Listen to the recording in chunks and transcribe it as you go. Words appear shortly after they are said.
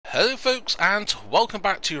Hello folks, and welcome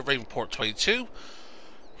back to Ravenport 22.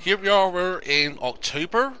 Here we are, we're in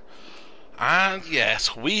October, and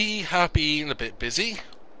yes, we have been a bit busy.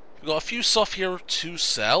 We've got a few stuff here to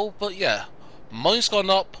sell, but yeah, mine's gone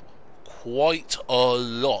up quite a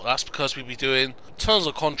lot. That's because we've been doing tons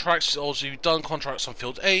of contracts. Also, we've done contracts on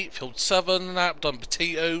Field 8, Field 7, and that. We've done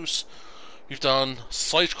potatoes. We've done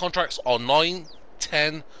silage contracts on 9,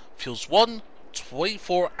 10, Fields 1,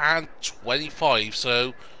 24, and 25.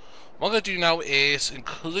 So what I'm going to do now is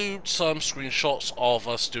include some screenshots of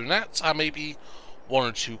us doing that, and maybe one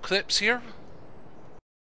or two clips here.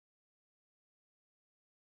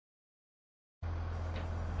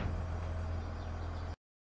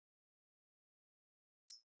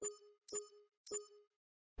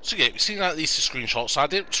 So yeah, we've seen at least the screenshots. I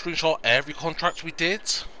didn't screenshot every contract we did.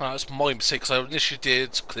 That's my mistake, because I initially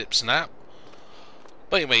did clips and that.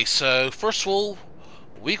 But anyway, so first of all,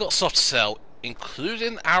 we got stuff to sell,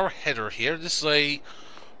 including our header here. This is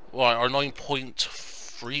our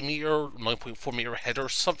 9.3 meter, 9.4 meter header,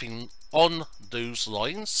 something on those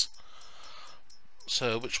lines.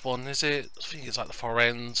 So which one is it? I think it's at the far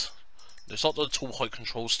end. It's not the tool height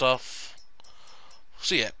control stuff.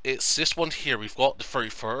 So yeah, it's this one here. We've got the 30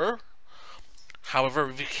 footer. However,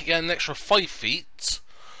 if we can get an extra 5 feet,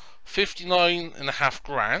 59.5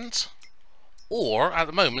 grand. Or at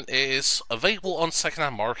the moment it is available on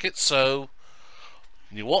second-hand market. So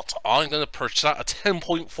you know what? I'm going to purchase that, a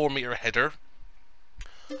 10.4 meter header.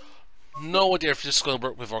 No idea if this is going to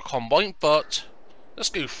work with our combine, but let's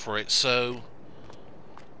go for it. So,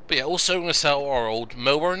 but yeah, also I'm going to sell our old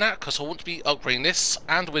mower and that, because I want to be upgrading this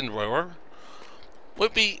and windrower.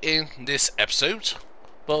 Won't be in this episode,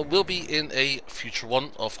 but will be in a future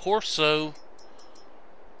one, of course. So,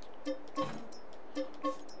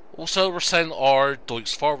 also we're selling our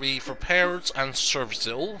Deutz Far. We've repaired and serviced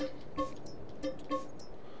it all.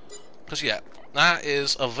 Because yeah, that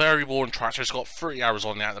is a very boring tractor. It's got 30 hours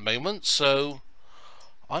on it at the moment. So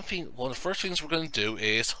I think one of the first things we're going to do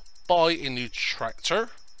is buy a new tractor.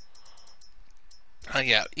 And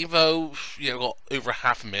yeah, even though we've got over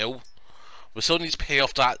 $500,000, we still need to pay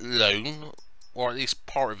off that loan, or at least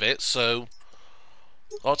part of it. So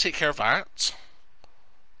I'll take care of that.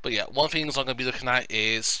 But yeah, one of the things I'm going to be looking at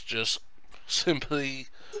is just simply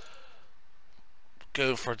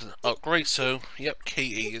go for the upgrade. So yep,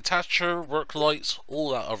 K80 attacher, work lights,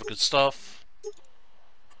 all that other good stuff.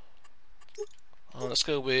 Let's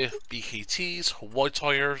go with BKTs, wide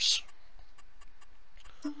tires.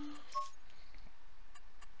 And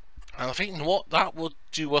I think, you know what, that will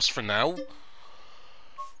do us for now.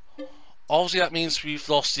 Obviously that means we've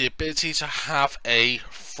lost the ability to have a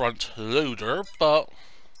front loader, but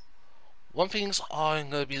one thing I'm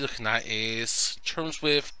going to be looking at is in terms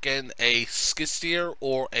with getting a skid steer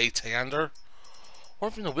or a Tander, or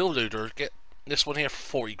even a wheel loader. Get this one here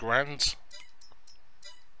for 40 grand.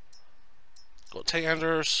 Got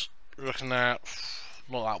Tanders, we're looking at,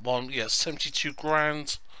 not that one, yeah, 72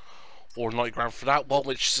 grand, or 90 grand for that one,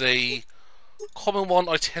 which is a common one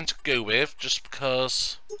I tend to go with, just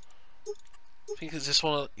because I think it's this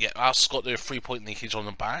one. Yeah, that's got the 3-point linkage on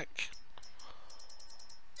the back.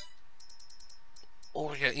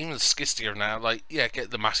 Or yeah, even the skid steer now, like, yeah,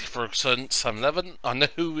 get the Massey Ferguson 711. I know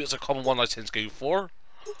it's a common one I tend to go for.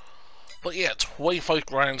 But yeah, 25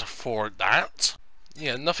 grand for that.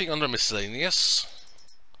 Yeah, nothing under miscellaneous.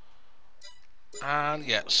 And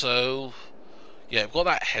yeah, so yeah, we've got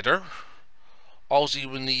that header. Obviously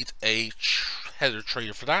we need a header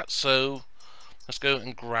trailer for that, so let's go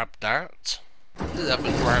and grab that. 11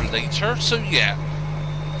 grand later. So yeah,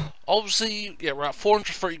 obviously, yeah, we're at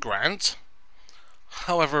 430 grand.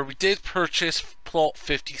 However, we did purchase plot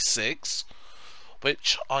 56,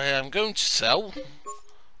 which I am going to sell.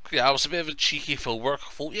 Yeah, I was a bit of a cheeky field work. I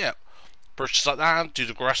thought, yeah, purchase like that, do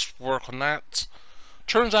the grass work on that.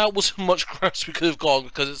 Turns out, wasn't much grass we could have gone,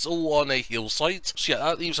 because it's all on a hillside. So yeah,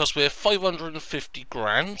 that leaves us with 550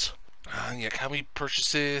 grand. And yeah, can we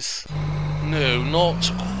purchase this? No, not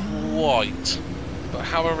quite. But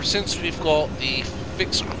however, since we've got the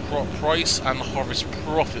fixed crop price and the harvest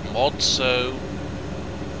profit mod, so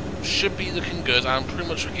should be looking good, and pretty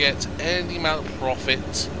much we get any amount of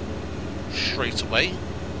profit straight away.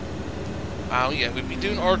 Yeah, we've been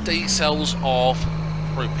doing our day sales of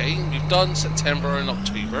propane. We've done September and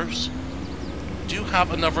October's. We do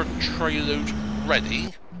have another tray load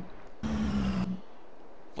ready.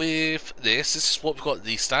 With this is what we've got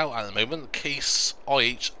leased out at the moment, the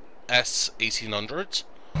Casearias 1800. So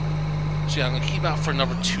yeah, I'm going to keep that for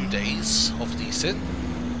another 2 days of leasing.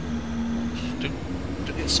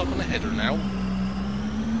 Don't get stuck on the header now.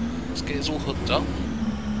 Let's get it all hooked up.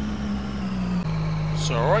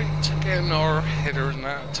 So alright, getting our header and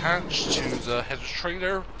that attached to the header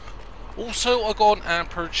trailer. Also, I've gone and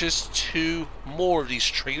purchased 2 more of these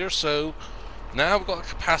trailers, so now we've got a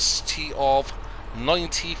capacity of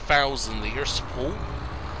 90,000 litres to pull.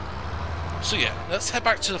 So yeah, let's head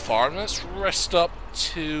back to the farm. Let's rest up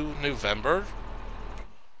to November.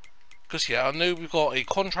 Because yeah, I know we've got a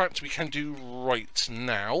contract we can do right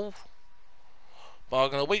now, but I'm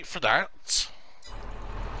going to wait for that.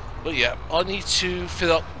 But yeah, I need to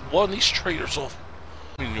fill up one of these trailers of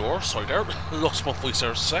manure. Sorry there, lost my voice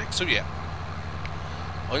there a sec. So yeah,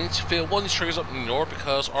 I need to fill one of these trailers up manure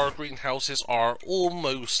because our greenhouses are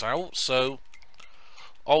almost out. So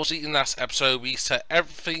obviously in last episode we set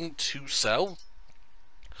everything to sell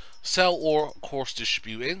or of course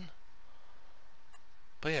distributing.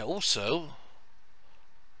 But yeah, also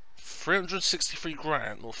 363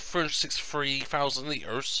 grand or 363,000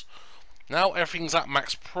 litres. Now everything's at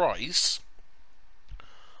max price.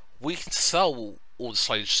 We can sell all the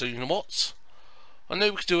silage, so you know what? I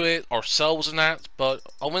know we could do it ourselves and that, but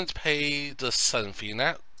I want to pay the selling fee in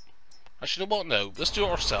that. Actually, you know what? No, let's do it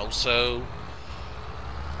ourselves. So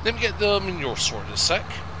let me get the manure sorted in a sec.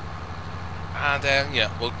 And then, yeah,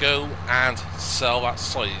 we'll go and sell that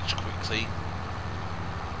silage quickly.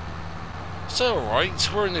 So, right,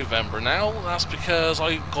 we're in November now. That's because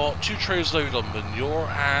I got 2 trays loaded on manure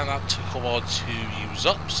and that took a while to use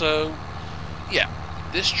up. So, yeah,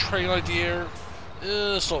 this train idea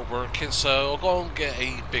is not working, so I'll go and get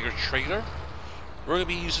a bigger trailer. We're going to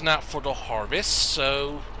be using that for the harvest,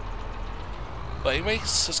 so... But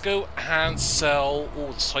anyways, let's go and sell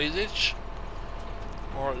all the silage.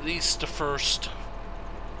 Or at least the first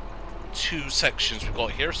 2 sections we've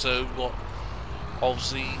got here. So, we've got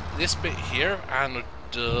obviously this bit here and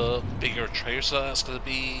the bigger trailer, so that's going to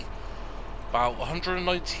be about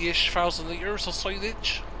 190-ish thousand litres of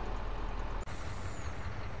silage.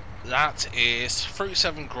 That is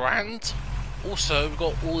 37 grand. Also, we've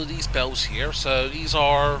got all of these bells here, so these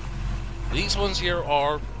ones here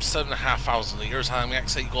are 7,500 litres, and we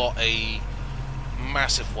actually got a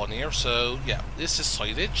massive one here. So yeah, this is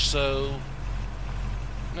silage. So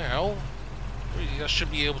now really I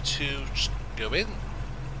should be able to just go in.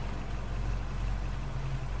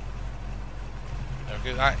 There we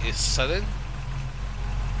go, that is selling.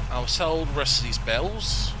 I'll sell the rest of these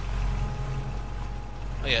bells.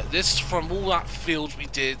 Oh yeah, this is from all that field we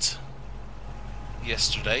did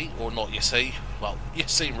yesterday, or not yesterday, well,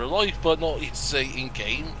 yesterday in real life, but not yesterday in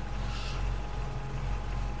game.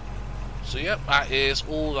 So yep, that is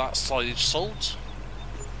all that silage sold.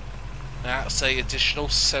 That's a additional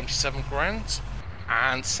 77 grand.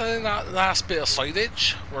 And selling that last bit of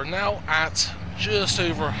silage, we're now at just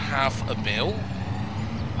over half a mil.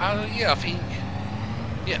 And yeah, I think,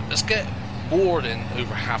 yeah, let's get more than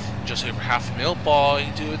just over half a mil by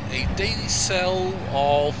doing a daily sell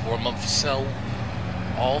of, or a monthly sell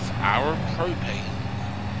of our propane.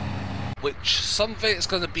 Which some of it is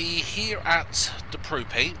going to be here at the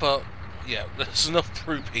propane, but yeah, there's enough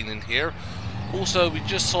propane in here. Also, we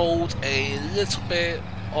just sold a little bit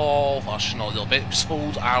of, actually not a little bit, we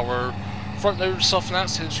sold our front loader stuff and that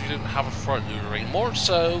since we didn't have a front loader anymore.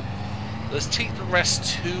 So let's take the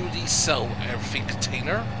rest to the sell everything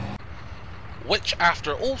container, which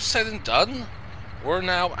after all said and done, we're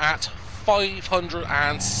now at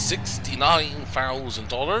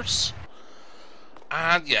 $569,000.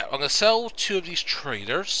 And yeah, I'm going to sell 2 of these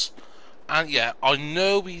trailers. And yeah, I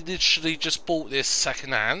know we literally just bought this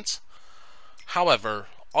second hand. However,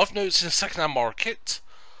 I've noticed in the second hand market,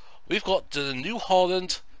 we've got the new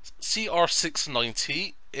Holland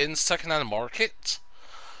CR690 in second hand market.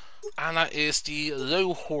 And that is the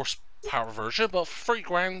low horsepower version, but for 3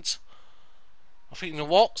 grand, I think, you know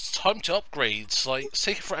what, it's time to upgrade. Like, it's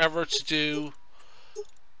taking forever to do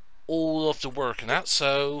all of the work and that,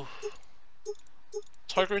 so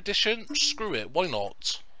Tiger Edition, screw it, why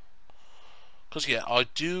not? Because yeah, I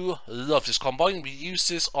do love this combine. We use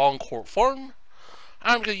this on Court Farm.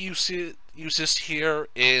 I'm going to use this here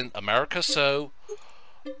in America, so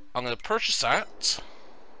I'm going to purchase that.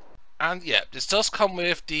 And yeah, this does come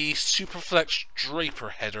with the Superflex Draper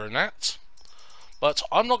header and that, but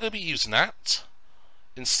I'm not going to be using that.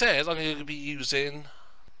 Instead, I'm going to be using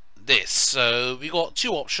this. So we got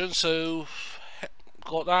 2 options. So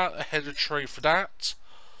got that, a header tray for that.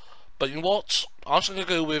 But you know what? I'm just going to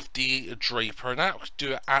go with the Draper and that. We can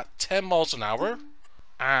do it at 10 miles an hour.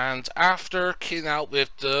 And after kitting out with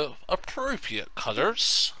the appropriate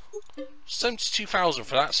colours, 72,000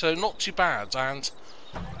 for that. So not too bad. And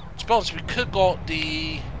to be honest, we could have got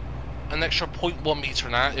an extra 0.1 metre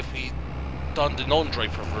in that if we done the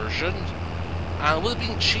non-Draper version. And it would have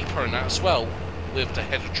been cheaper in that as well. with the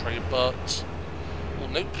header tray, but well,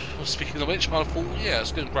 nope. Speaking of which, I thought, yeah,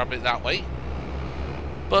 let's go and grab it that way.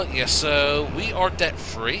 But yeah, so we are debt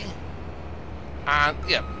free, and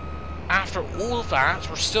yeah, after all of that,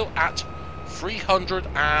 we're still at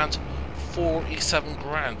 347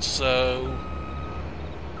 grand. So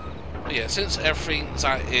yeah, since everything's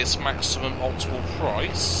at its maximum optimal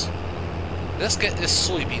price, let's get this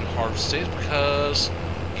soybean harvested because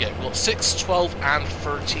yeah, we've got 6, 12, and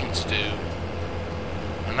 13 to do,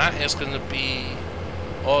 and that is going to be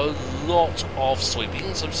a lot of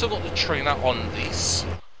soybeans. I've still got the trainer on lease.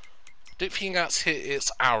 Don't think that's hit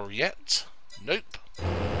its hour yet. Nope.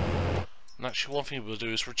 And actually, one thing we'll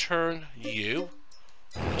do is return you,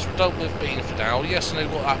 because we're done with Bane for now. Yes, I know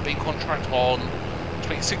we've got that Bane contract on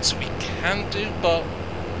 26 we can do, but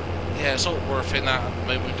yeah, it's not worth it at the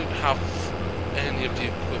moment. We don't have any of the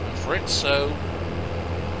equipment for it, so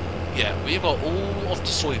yeah, we've got all of the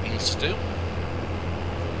soybeans to do.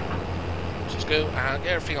 So let's go and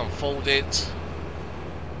get everything unfolded.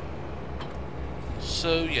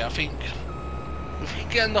 So yeah, I think if we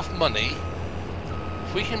get enough money,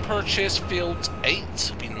 if we can purchase field 8,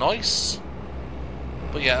 it'd be nice.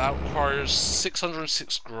 But yeah, that requires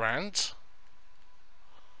 606 grand.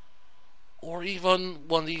 Or even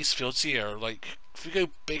one of these fields here, like, if we go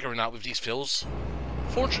bigger than that with these fields,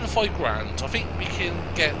 405 grand, I think we can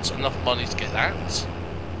get enough money to get that.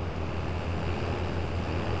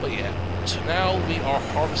 But yeah, so now we are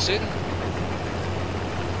harvesting.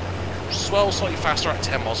 Swell slightly faster at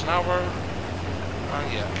 10 miles an hour.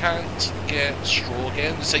 And yeah, can't get straw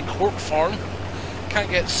again. This ain't Cork Farm. Can't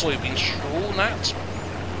get soybean straw on that.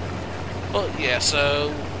 But yeah,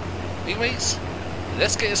 so anyways,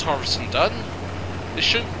 let's get this harvesting done. This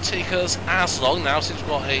shouldn't take us as long now since we've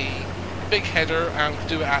got a big header and we can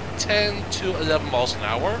do it at 10 to 11 miles an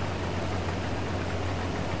hour.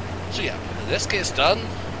 So yeah, let's get this done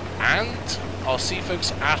and I'll see you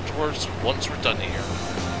folks afterwards once we're done here.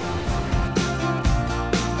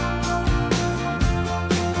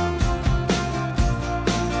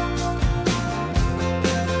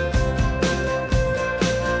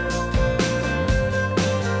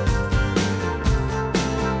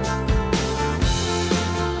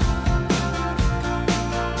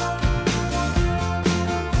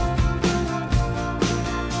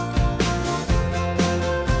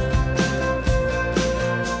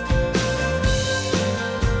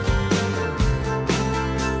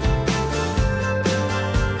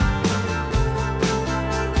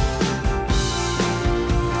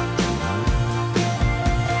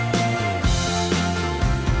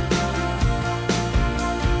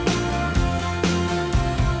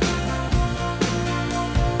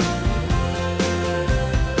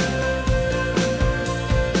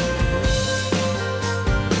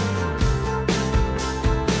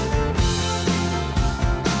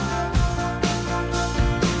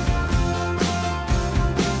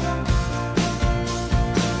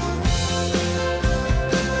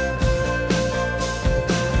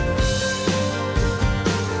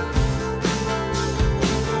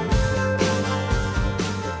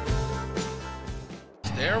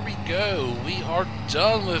 We are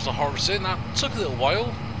done with the harvesting. That took a little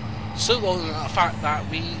while, so long in the fact that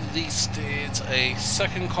we leased a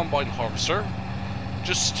second combine harvester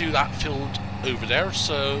just to do that field over there.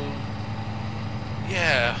 So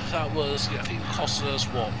yeah, that was, yeah, I think it cost us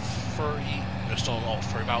what, 30, it's not a lot,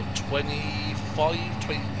 for about 25,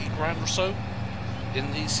 28 grand or so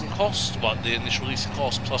in leasing cost. Well, the initial leasing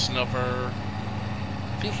cost plus another,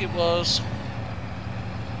 I think it was,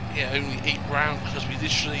 yeah, only 8 grand because we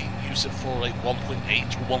literally used it for like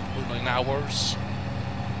 1.8 or 1.9 hours.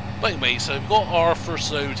 But anyway, so we got our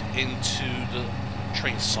first load into the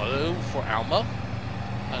train silo for Alma,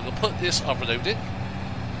 and we'll put this overloaded.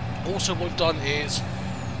 Also, what we've done is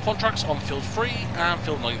contracts on field 3 and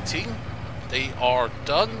field 19. They are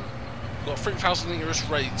done. We've got 3,000 litres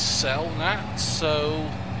ready to sell on that. So,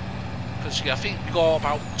 because yeah, I think we got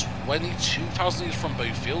about 22,000 litres from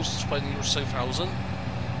both fields, 20 or so thousand.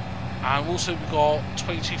 And also we got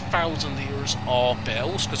 20,000 litres of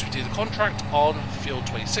bales because we did a contract on field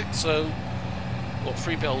 26, so we got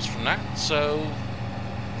 3 bales from that. So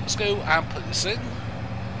let's go and put this in.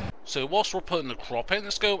 So whilst we're putting the crop in,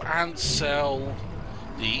 let's go and sell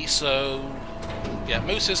these. So yeah,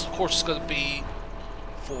 most of this of course is going to be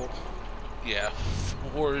for, yeah,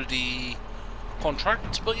 for the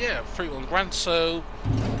contract, but yeah, 31 grand. So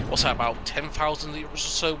what's that, about 10,000 litres or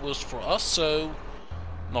so was for us, so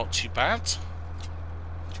not too bad.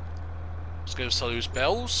 Let's go sell those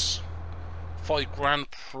bells. 5 grand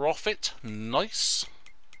profit, nice.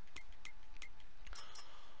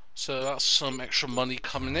 So that's some extra money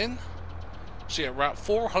coming in. So yeah, we're at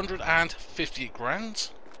 450 grand.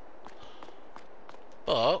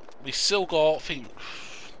 But we still got,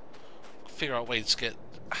 figure out ways to get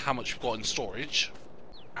how much we've got in storage.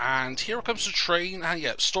 And here comes the train, and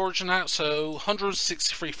yep, storage and that, so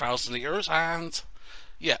 163,000 litres, and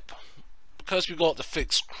yep, because we got the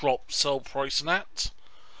fixed crop sell price and that,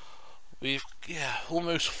 we've, yeah,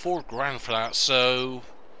 almost 4 grand for that, so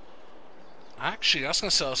actually that's going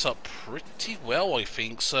to set us up pretty well, I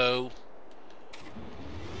think. So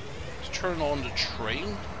let's turn on the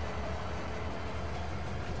train.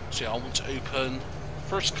 So yeah, I want to open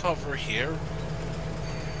first cover here.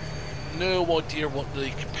 No idea what the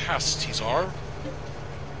capacities are.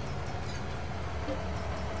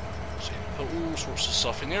 So you can put all sorts of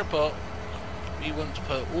stuff in there, but we want to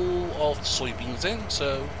put all of the soybeans in,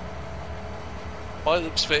 so by the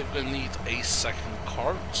looks of it, we're going to need a second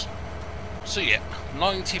cart. So yeah,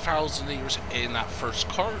 90,000 litres in that first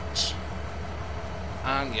cart.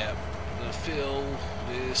 And yeah, we're going to fill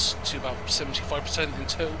this to about 75% in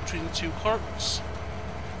total between the two carts.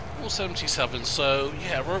 77, so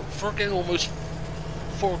yeah, we're getting almost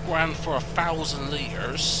 4 grand for 1,000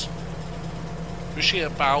 litres. We should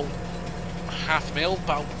get about half a mil,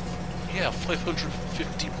 about, yeah,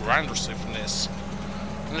 550 grand or so from this.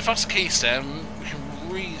 And if that's the case, then we can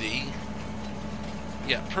really,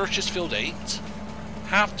 yeah, purchase field 8,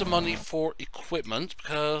 have the money for equipment,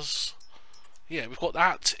 because yeah, we've got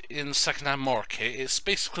that in the second-hand market. It's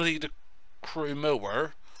basically the crew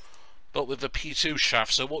mower, but with a P2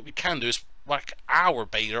 shaft. So what we can do is whack our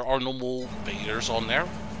baler, our normal balers on there.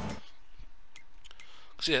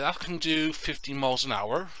 So yeah, that can do 50 miles an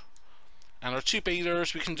hour. And our two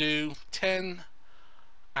balers, we can do 10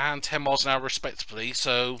 and 10 miles an hour respectively.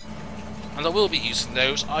 So, and I will be using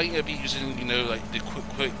those. I'm going to be using, you know, like the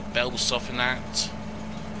quick bell stuff in that.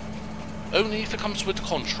 Only if it comes with the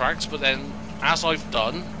contract, but then, as I've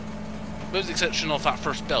done, with the exception of that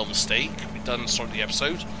first bell mistake we've done at the start of the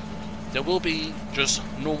episode, there will be just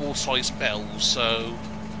normal sized bells, so,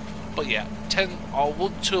 but yeah, I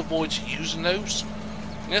want to avoid using those.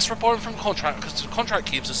 Unless we're borrowing from contract, because the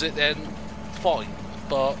contract gives us it, then fine.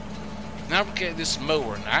 But now we're getting this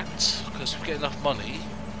mower and that, because we get enough money,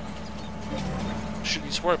 shouldn't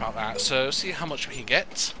need to worry about that. So, see how much we can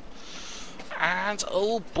get. And,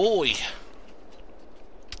 oh boy,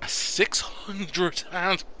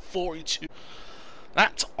 642.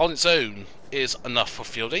 That on its own is enough for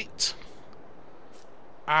field 8.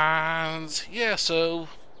 And yeah, so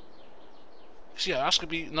yeah, that's gonna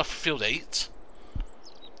be enough for field 8.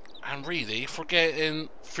 And really, if we're getting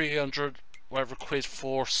 300 whatever quid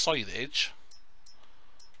for silage,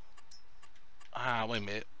 wait a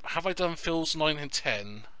minute, have I done fields 9 and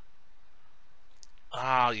 10?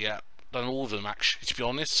 Yeah, done all of them actually, to be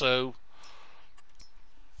honest. So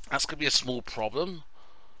that's gonna be a small problem,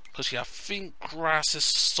 because yeah, I think grass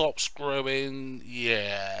stops growing.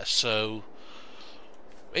 Yeah, so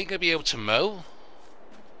ain't gonna be able to mow.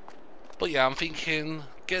 But yeah, I'm thinking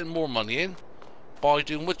getting more money in by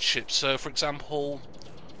doing wood chips. So for example,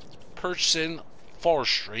 purchasing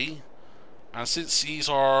forestry, and since these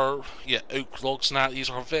are, yeah, oak logs now, these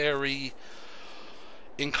are very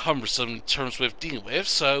encumbersome in terms with dealing with.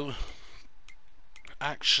 So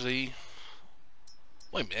actually,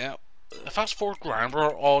 wait a minute, if that's 4 grand,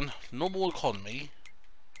 we're on normal economy.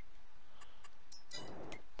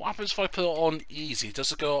 What happens if I put it on easy?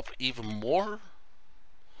 Does it go up even more?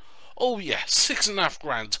 Oh yeah, 6.5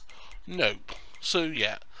 grand. Nope. So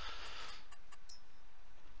yeah.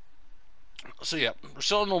 So yeah, we're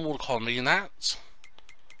still on normal economy in that.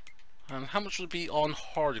 And how much would it be on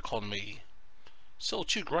hard economy? Still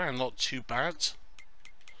 2 grand, not too bad.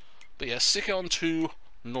 But yeah, stick it on to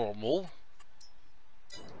normal.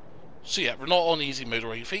 So yeah, we're not on easy mode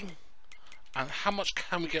or anything. And how much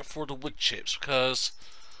can we get for the wood chips? Because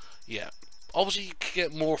yeah, obviously you can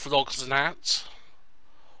get more for logs than that.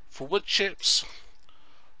 For wood chips,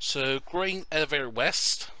 so grain elevator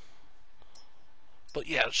west. But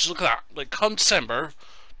yeah, just look at that. Like come December,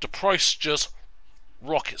 the price just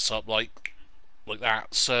rockets up like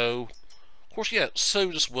that. So of course, yeah,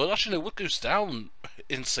 so does wood. Actually, no, wood goes down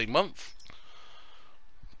in the same month.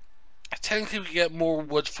 Technically, we get more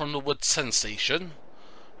wood from the wood sensation.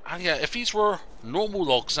 And yeah, if these were normal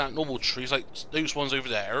logs, not normal trees, like those ones over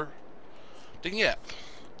there, then yeah,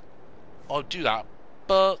 I'll do that.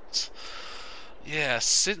 But yeah,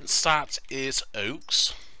 since that is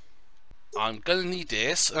oaks, I'm gonna need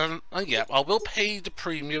this, and yeah, I will pay the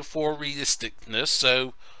premium for realisticness, so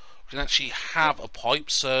we can actually have a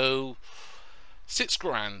pipe. So 6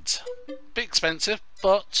 grand, bit expensive,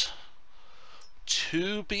 but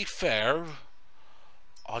to be fair,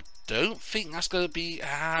 I don't think that's going to be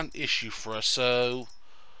an issue for us. So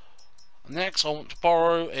next I want to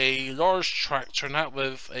borrow a large tractor, and that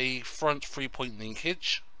with a front 3-point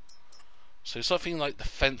linkage. So something like the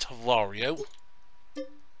Fertilizer.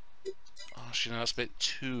 Actually, no, that's a bit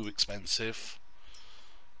too expensive.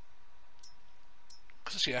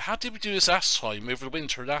 Because yeah, how did we do this last time over the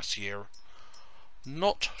winter last year?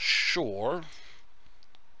 Not sure.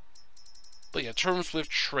 But yeah, terms with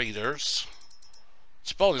traders.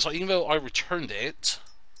 To be honest, even though I returned it,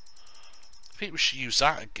 I think we should use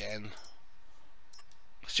that again.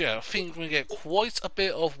 Because yeah, I think we're going to get quite a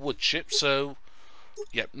bit of wood chips. So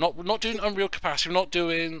yeah, we're not doing unreal capacity. We're not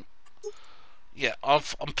doing. Yeah, I'm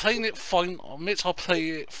playing it fine. I admit I'll play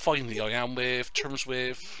it finely. I am with terms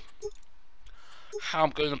with how I'm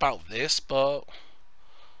going about this, but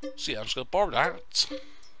so yeah, I'm just going to borrow that.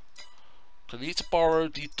 I need to borrow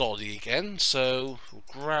the dolly again, so we'll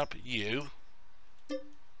grab you.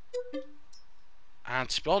 And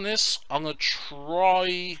to be honest, I'm going to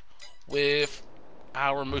try with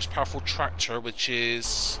our most powerful tractor, which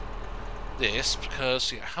is this,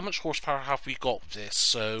 because yeah, how much horsepower have we got with this?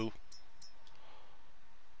 So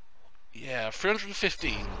yeah,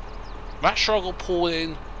 315. That struggle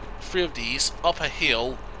pulling 3 of these up a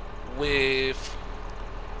hill with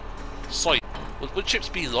would wood chips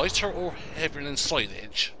be lighter or heavier than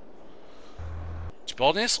silage? To be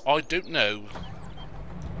honest, I don't know.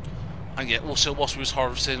 And yet, also whilst we was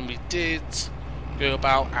harvesting, we did go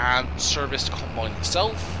about and service the combine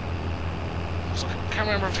itself. So I can't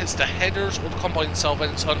remember if it's the headers or the combine itself,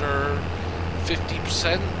 and it's under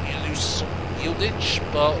 50%. You lose some yieldage,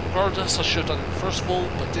 but regardless, I should have done it first of all,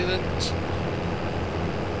 but didn't.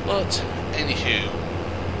 But anywho,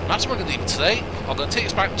 that's where we're going to leave it today. I'm going to take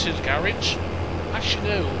us back to the garage. Actually,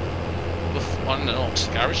 no. Not to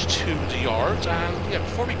the garage, to the yard. And yeah,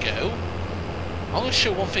 before we go, I'm going to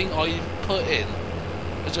show one thing I put in.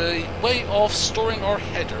 There's a way of storing our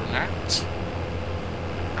header net.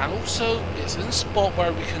 And also, it's in a spot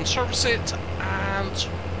where we can service it and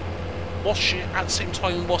wash it at the same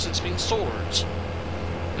time whilst it's being stored.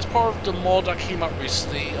 It's part of the mod that came out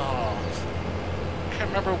recently. I can't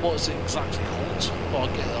remember what it's exactly called, but I'll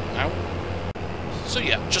get it up now. So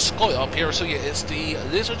yeah, just got it up here. So yeah, it's the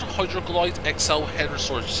Lizard Hydroglide XL header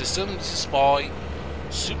storage system. This is by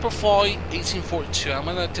Superfly 1842. And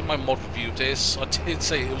when I did my mod review of this, I did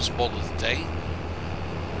say it was mod of the day.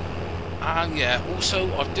 And yeah,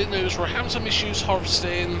 also I did notice we're having some issues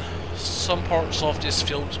harvesting some parts of this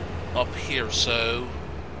field up here, so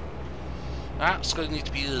that's going to need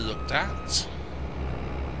to be looked at.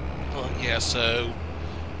 But yeah, so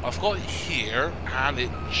I've got it here, and it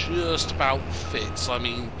just about fits. I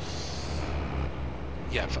mean,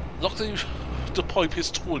 yeah, luckily the pipe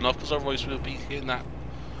is tall enough, because otherwise we'll be hitting that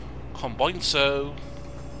combine. So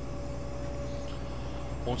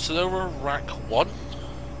onto lower rack 1.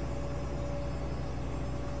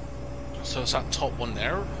 So it's that top one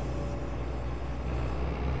there.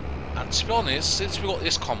 And to be honest, since we got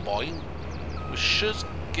this combine, we should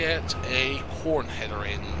get a corn header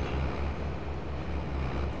in.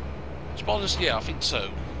 To be honest, yeah, I think so.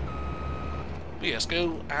 But yeah, let's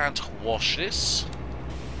go and wash this.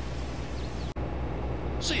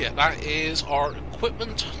 So yeah, that is our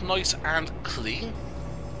equipment, nice and clean.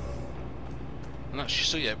 And actually,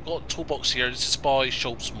 so yeah, we've got a toolbox here. This is by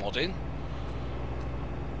SeviModding.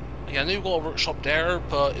 Yeah, I know we've got a workshop there,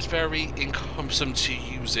 but it's very cumbersome to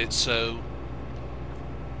use it, so...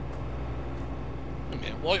 Wait a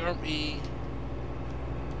minute, why aren't we...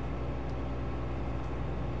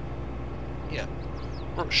 Yeah,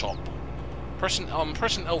 workshop. Pressing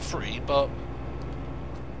L3, but...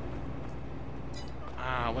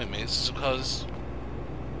 wait a minute, this is because...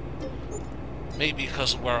 Maybe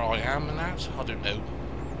because of where I am and that? I don't know.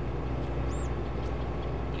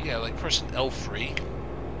 But yeah, like pressing L3...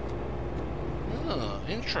 Oh,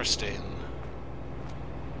 interesting.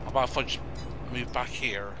 How about if I just move back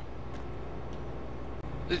here?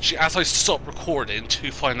 Literally, as I stopped recording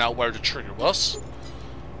to find out where the trigger was.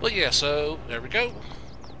 But yeah, so there we go.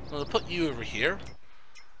 I'm going to put you over here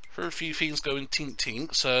for a few things going tink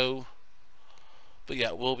tink. So, but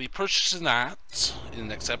yeah, we'll be purchasing that in the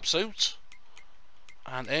next episode.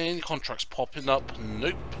 And any contracts popping up?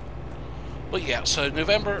 Nope. But yeah, so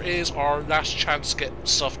November is our last chance to get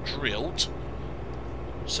stuff drilled.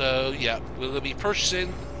 So yeah, we'll be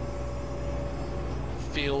purchasing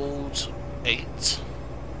field 8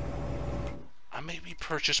 and maybe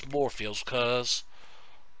purchase more fields, because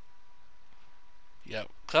yeah,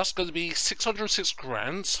 that's going to be 606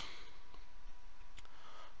 grand.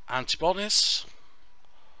 And to be honest,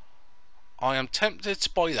 I am tempted to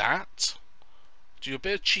buy that do a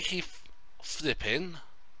bit of cheeky flipping.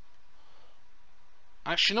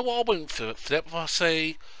 Actually, you know what? I won't flip. I'll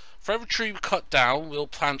say, for every tree we cut down, we'll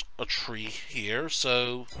plant a tree here,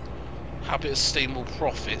 so have a bit of sustainable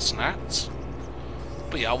profits and that.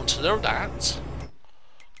 But yeah, I want to learn that.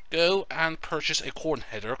 Go and purchase a corn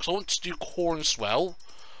header, because I want to do corn as well.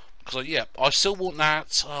 Because, yeah, I still want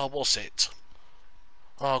that, what's it?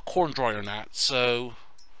 Corn dryer and that, so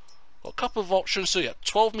got a couple of options. So yeah,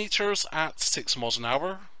 12 meters at 6 miles an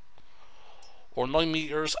hour, or 9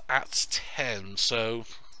 meters at 10, so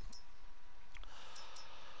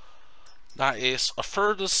that is a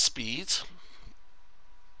third of speed,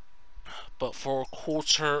 but for a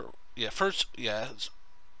quarter, yeah, first, yeah,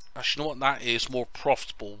 actually, you know what, that is more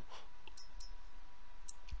profitable.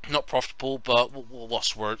 Not profitable, but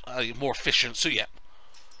what's the word? More efficient. So yeah,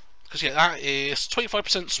 because yeah, that is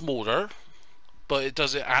 25% smaller, but it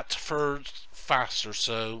does it at third faster.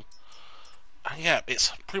 So yeah,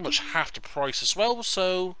 it's pretty much half the price as well.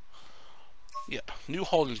 So yeah, New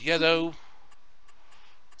Holland yellow.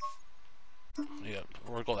 Yeah,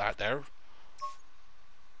 we got that there.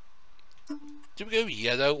 Do we go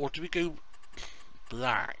yellow or do we go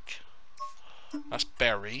black? That's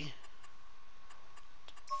berry.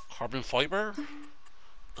 Carbon fiber?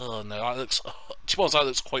 Oh no, that looks, to be honest, that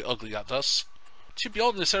looks quite ugly, that does. To be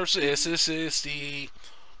honest, this is the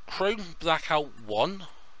Chrome Blackout 1.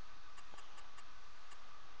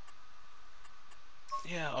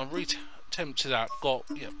 Yeah, I'm really tempted to that. Got,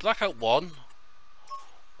 yeah, Blackout 1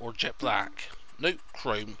 or Jet Black. Nope,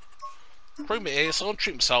 Chrome. Chrome it is, so I'll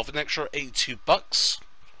treat myself an extra 82 bucks.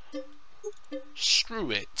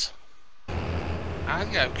 Screw it.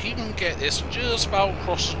 And yeah, we can get this just about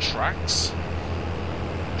across the tracks.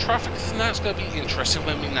 Traffic and that's going to be interesting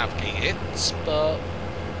when we navigate it, but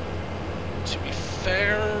to be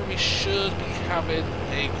fair, we should be having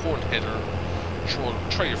a corn header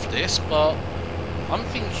trailer for this, but I'm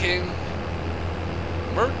thinking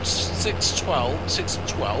merge 612, 6 and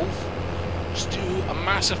 12, just do a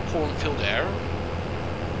massive cornfield there.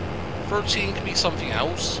 13 could be something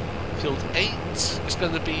else. Field 8 is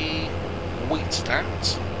going to be wheat to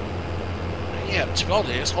that. And yeah, to be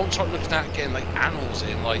honest, I'll start looking at getting like animals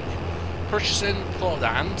in, like purchasing a plot of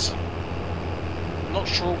land. Not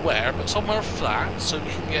sure where, but somewhere flat, so we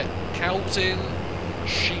can get cows in,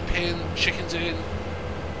 sheep in, chickens in,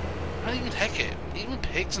 and even heck it, even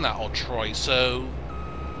pigs and that I'll try. So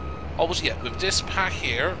obviously, yeah, with this pack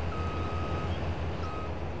here,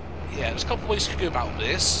 yeah, there's a couple ways to go about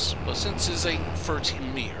this, but since it's a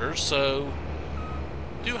 13 meters, so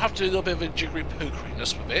do have to do a little bit of a jiggery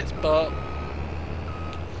pokeriness with it, but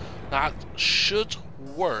that should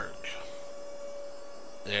work.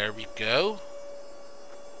 There we go.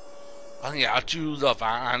 And yeah, I do love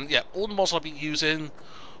that, and yeah, all the mods I'll be using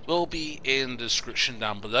will be in the description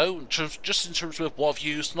down below, just in terms of what I've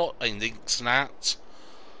used, not any links and that.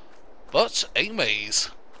 But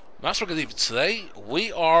anyways, that's where we're going to leave it today.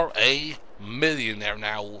 We are a millionaire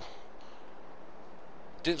now.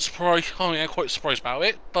 Didn't surprise, I mean, I'm quite surprised about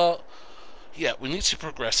it, but yeah, we need to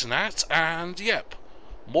progress in that, and yep,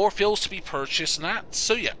 more fields to be purchased and that,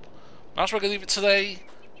 so yep, that's where we're going to leave it today,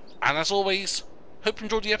 and as always, hope you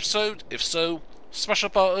enjoyed the episode. If so, smash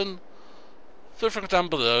that button, feel free to down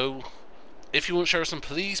below. If you want to share some,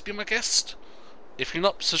 please be my guest. If you're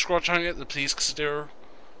not subscribed to the channel yet, then please consider,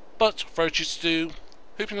 but without you to do,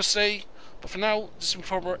 hope you're going to stay, but for now, this has been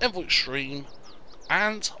former EnvoyXtreme,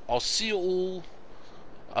 and I'll see you all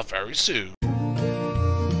very soon.